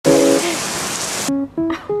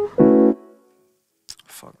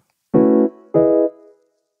Fuck.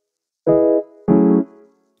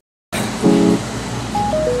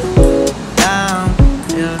 Down,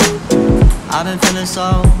 yeah. I've been feeling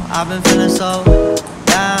so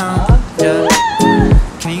down, yeah.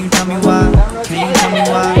 Can you tell me why? Can you tell me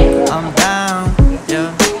why I'm down,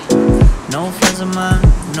 yeah. No friends of mine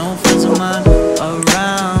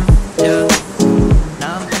around, yeah.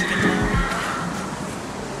 Now I'm thinking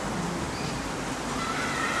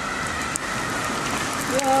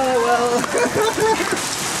Yeah, well.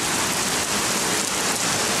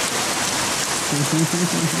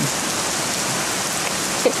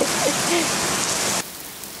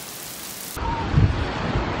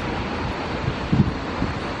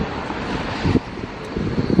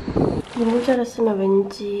 이 모자를 쓰면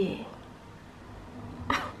왠지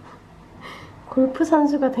골프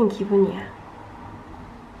선수가 된 기분이야.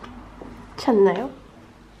 그렇지 않나요?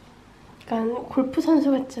 약간 골프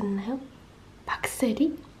선수 같지 않나요?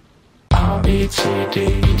 박세리?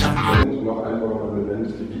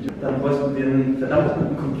 Dann brauchst du den verdammt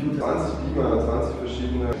guten Computer. 20 Beamer, 20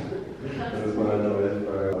 verschiedene. Dann ist man halt dabei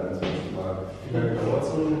bei 21 Mal. Wie lange dauert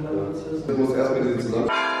so ein Prozess? Du musst erstmal den zusammen.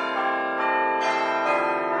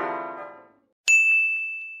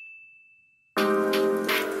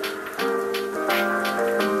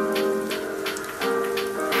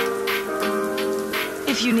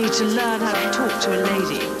 If you need to learn how to talk to a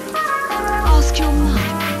lady, ask your mum.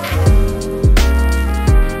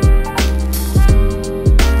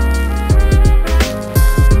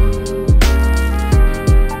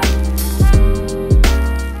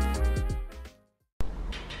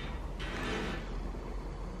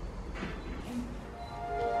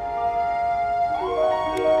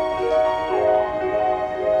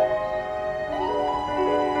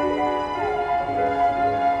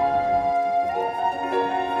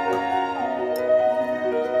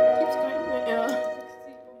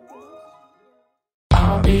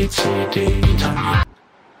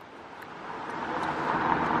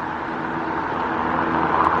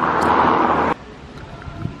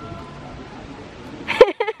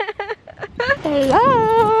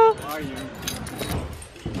 Hello! How are you?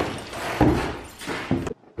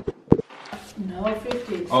 No,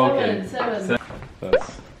 50. Oh, okay. Seven. That's,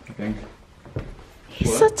 I think.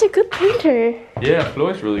 He's such a good painter. Yeah, Flo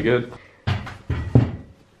is really good.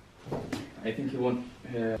 I think you want.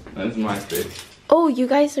 That's my space. Oh, you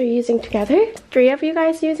guys are using together? 3 of you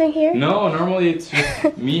guys using here? No, normally it's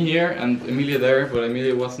just me here and Emilia there, but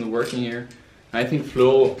Emilia wasn't working here. I think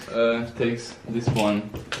Flo takes this one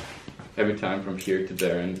every time from here to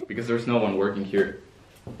there, and because there's no one working here,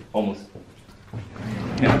 almost.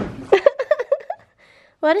 Yeah.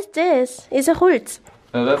 What is this? It's a Holz.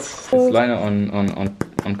 That's liner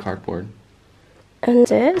on cardboard. And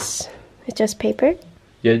this? It's just paper?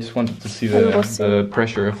 Yeah, I just wanted to see the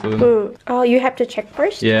pressure of the. Oh, you have to check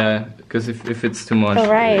first? Yeah, because if it's too much,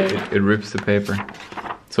 Alright. it rips the paper.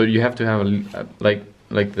 So you have to have a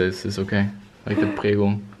like this is okay, like the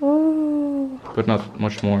Prego, Oh, but not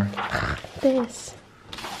much more. this.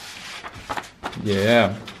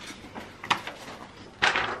 Yeah.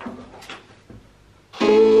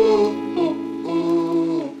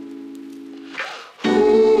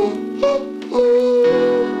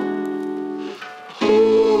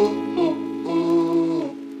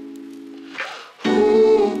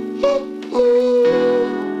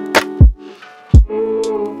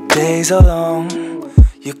 Days are long,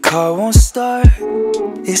 your car won't start.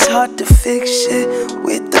 It's hard to fix shit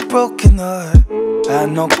with a broken heart. I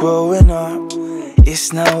know growing up,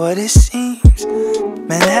 it's not what it seems.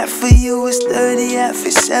 Man, half of you is 30, half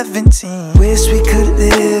is 17. Wish we could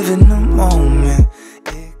live in the moment.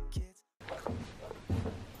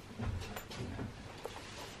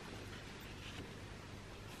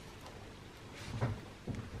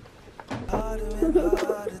 Harder and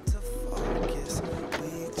harder to focus. We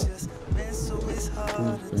just been so it's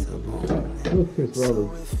harder to own it.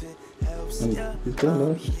 So if it helps And ya, he's done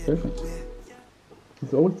that expression.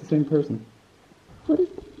 He's always the same person.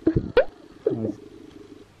 Nice.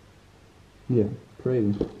 Yeah,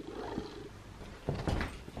 crazy.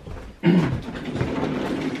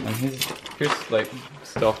 And here's like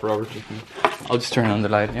stuff Robert with me. I'll just turn on the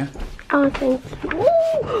light, yeah? Oh, thank you.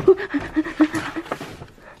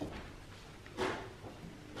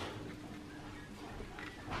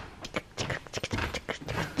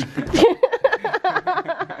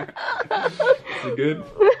 Is it good?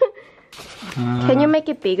 Can you make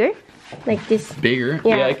it bigger? Like this? Bigger?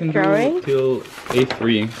 Yeah, I can drawing. do till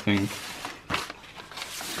A3, I think.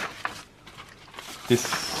 This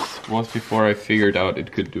was before I figured out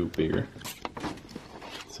it could do bigger.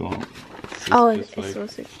 So, Oh, just, it's like,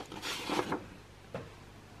 so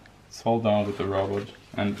it's all done with the robot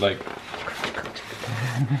and like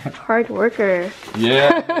hard worker.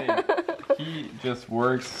 yeah, hey, he just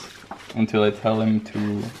works until I tell him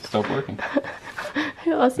to stop working.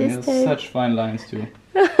 He And he has such fine lines too.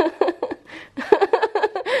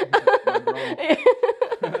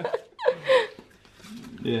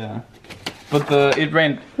 Yeah, but it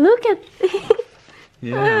rained. Look at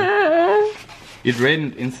Yeah, it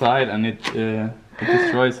rained inside and it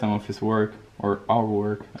destroyed some of his work or our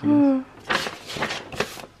work, I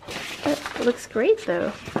guess. That looks great though.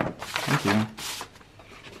 Thank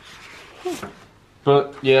you.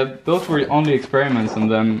 But yeah, those were only experiments,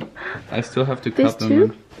 and then I still have to cut them.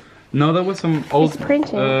 too? No, that was some old It's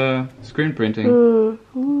printing. screen printing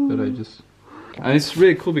that I just. And it's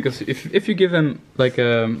really cool because if you give him like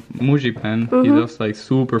a Muji pen, he does like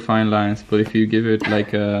super fine lines. But if you give it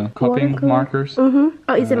like copying Watercolor? markers, Oh,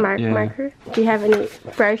 is it yeah. marker? Do you have any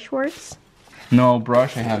brush works? no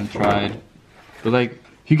brush I haven't tried. But like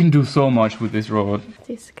he can do so much with this robot.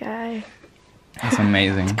 This guy. It's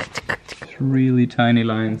amazing. It's really tiny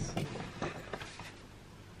lines.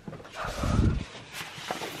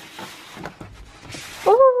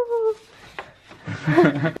 Oh.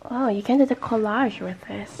 Oh, you can do the collage with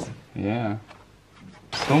this. Yeah.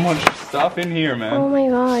 So much stuff in here, man. Oh my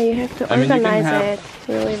god, you have to I mean, you can organize have-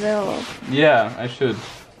 it really well. Yeah, I should.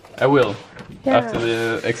 I will. Yeah. After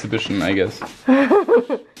the exhibition, I guess.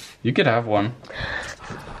 You could have one.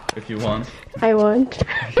 If you want. I won't.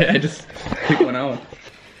 Yeah, just pick one out.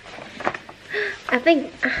 I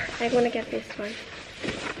think I'm gonna get this one.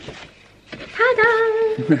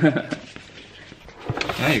 Ta-da!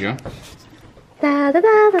 There you go. Da da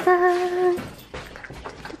da da da.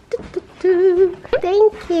 Do.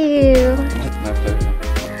 Thank you. My pleasure.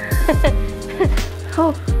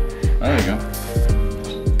 Oh, There you go.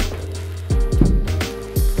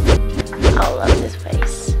 I love this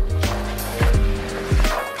face.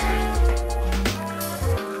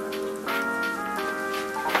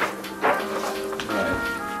 Right.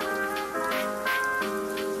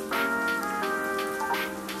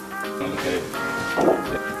 Okay.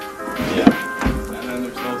 Yeah. And then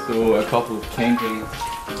there's also a couple of paintings.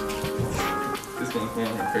 This one's one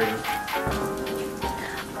of my favorites.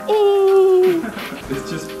 It's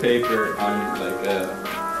just paper on like a.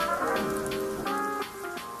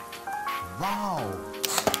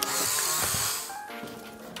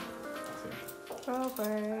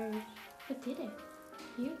 Robert. Who did it?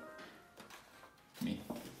 You? Me.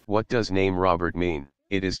 What does name Robert mean?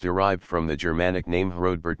 It is derived from the Germanic name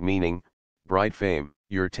Hrodbert, meaning bright fame.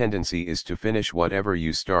 Your tendency is to finish whatever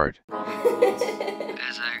you start.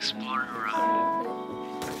 As I explore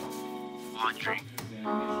around, wandering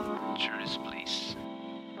through this place,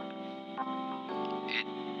 it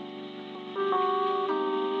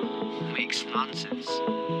makes nonsense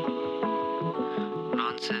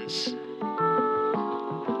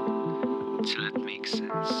till it makes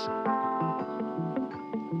sense.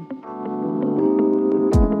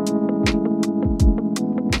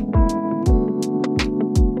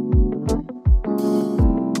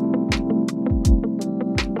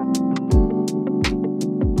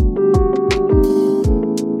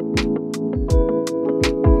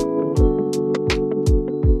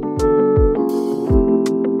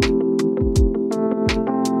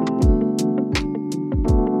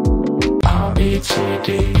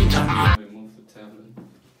 Remove the tablet.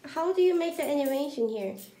 How do you make the animation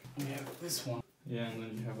here? We have this one. Yeah, and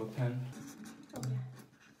then you have a pen.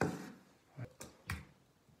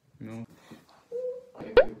 No.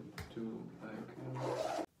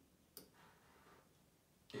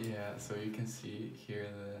 Yeah, so you can see here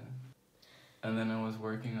the. And then I was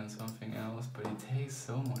working on something else, but it takes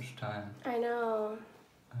so much time. I know.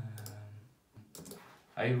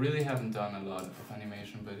 I really haven't done a lot of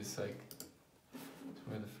animation, but it's like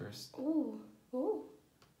we're the first. Ooh. Ooh.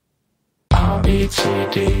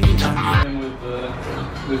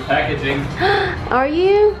 With packaging. Are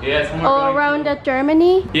you? Yeah, some are All going around to,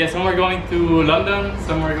 Germany? yeah, some are going to London,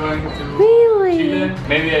 some are going to Really? Chile.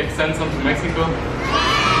 Maybe I send some to Mexico.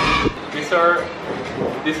 These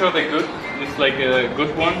are the good. It's like a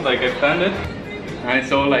good one, like I planned it, and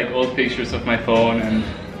it's all like old pictures of my phone and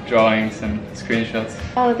drawings and screenshots.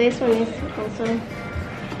 Oh, this one is also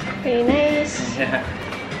very nice. Yeah.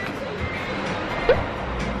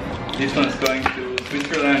 This one's going to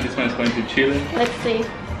Switzerland. This one's going to Chile. Let's see.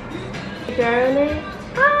 Draw on it.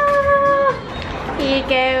 Ah! Here you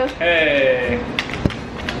go. Hey!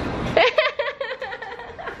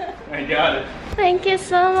 I got it. Thank you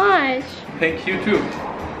so much. Thank you too.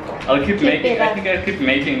 I'll keep Keep making. it I up. think I'll keep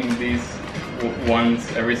making these ones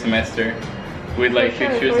every semester. with like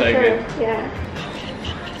pictures like it. Yeah.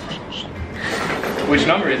 Which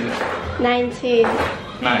number is it? 19.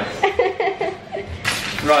 Nice.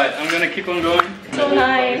 Right, I'm gonna keep on going. So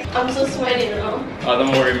nice. I'm so sweaty now. Oh,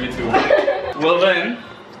 don't worry, me too. Well then,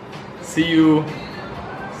 see you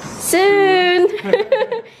soon.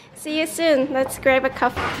 See you soon. Let's grab a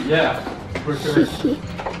coffee. Yeah, for sure.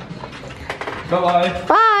 Bye-bye.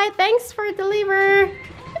 Bye. Thanks for deliver.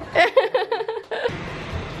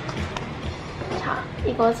 자,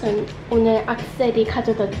 이것은 오늘 악셀이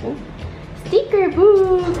가져다준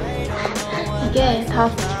스티커북. 이게 다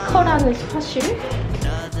스티커라는 사실.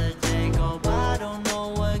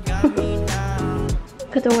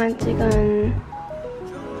 그동안 찍은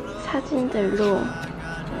사진들로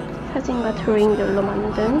사진과 드로잉들로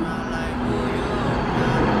만든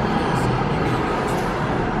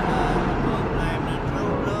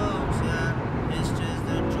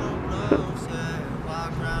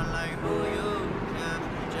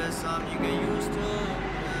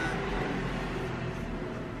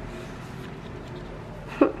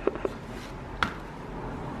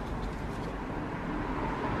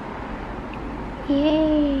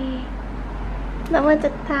예, 너무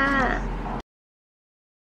좋다.